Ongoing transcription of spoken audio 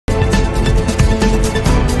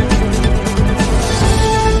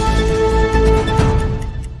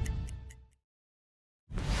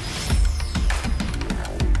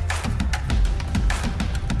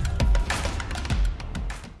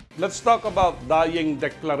let's talk about dying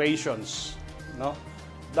declarations. No?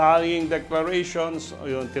 Dying declarations,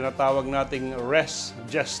 yung tinatawag nating res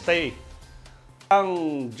gestae.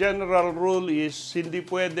 Ang general rule is hindi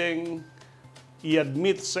pwedeng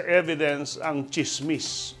i-admit sa evidence ang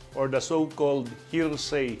chismis or the so-called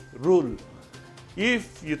hearsay rule.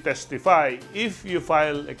 If you testify, if you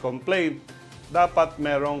file a complaint, dapat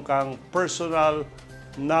meron kang personal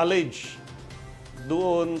knowledge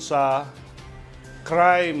doon sa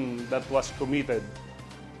crime that was committed.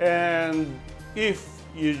 And if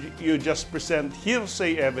you just present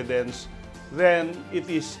hearsay evidence, then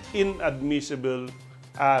it is inadmissible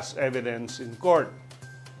as evidence in court.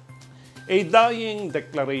 A dying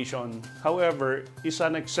declaration, however, is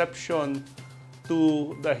an exception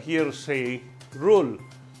to the hearsay rule.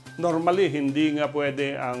 Normally, hindi nga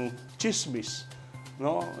pwede ang chismis,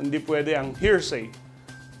 no? Hindi pwede ang hearsay.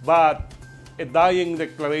 But a dying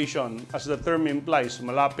declaration, as the term implies,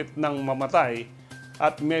 malapit nang mamatay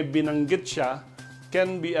at may binanggit siya,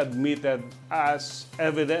 can be admitted as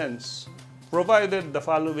evidence, provided the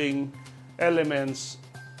following elements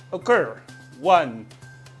occur. 1,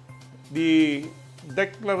 the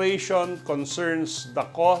declaration concerns the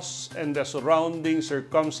cause and the surrounding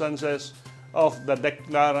circumstances of the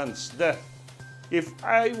declarant's death. If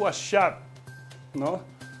I was shot, no,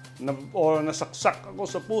 o nasaksak ako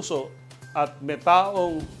sa puso at may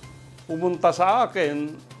taong pumunta sa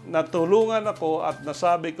akin, natulungan ako at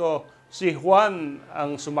nasabi ko, si Juan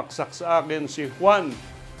ang sumaksak sa akin, si Juan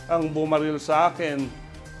ang bumaril sa akin,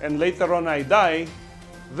 and later on I die,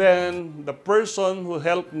 then the person who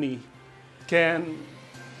helped me can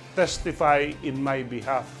testify in my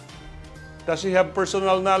behalf. Does he have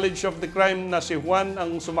personal knowledge of the crime na si Juan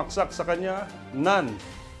ang sumaksak sa kanya? None.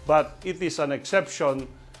 But it is an exception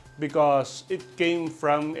because it came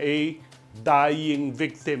from a dying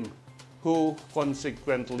victim who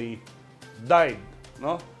consequently died.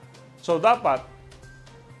 No? So dapat,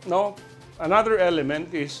 no, another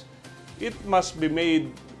element is it must be made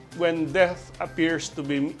when death appears to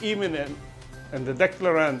be imminent and the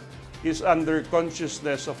declarant is under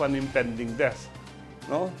consciousness of an impending death.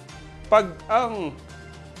 No? Pag ang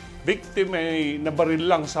victim ay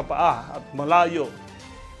nabaril lang sa paa at malayo,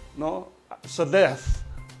 no, sa death,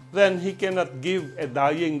 then he cannot give a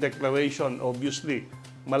dying declaration, obviously.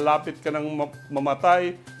 Malapit ka nang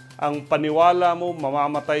mamatay, ang paniwala mo,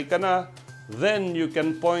 mamamatay ka na, then you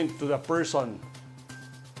can point to the person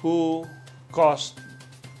who caused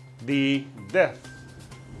the death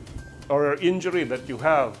or injury that you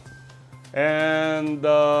have. And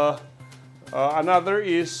another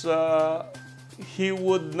is he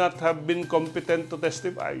would not have been competent to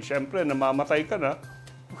testify. Siyempre, namamatay ka na,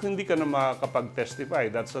 hindi ka na makakapag-testify.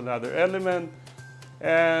 That's another element.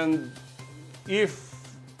 And if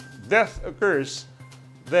death occurs,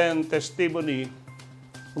 then testimony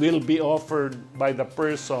will be offered by the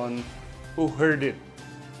person who heard it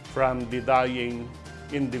from the dying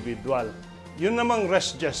individual. Yun namang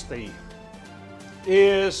res gestae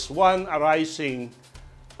is one arising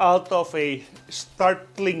out of a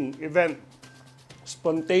startling event,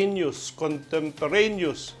 spontaneous,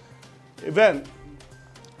 contemporaneous event.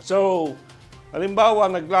 So, halimbawa,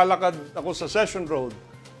 naglalakad ako sa Session Road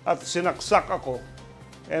at sinaksak ako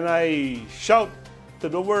and I shout to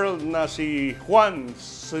the world na si Juan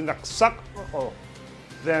sinaksak ako,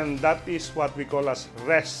 then that is what we call as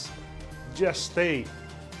res gestae.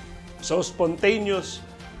 So, spontaneous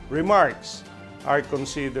remarks are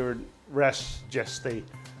considered res gestae.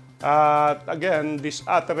 Again, these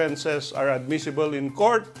utterances are admissible in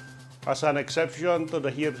court as an exception to the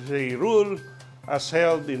hearsay rule as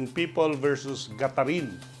held in People versus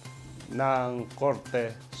Gatarin ng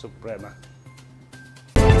Korte Suprema.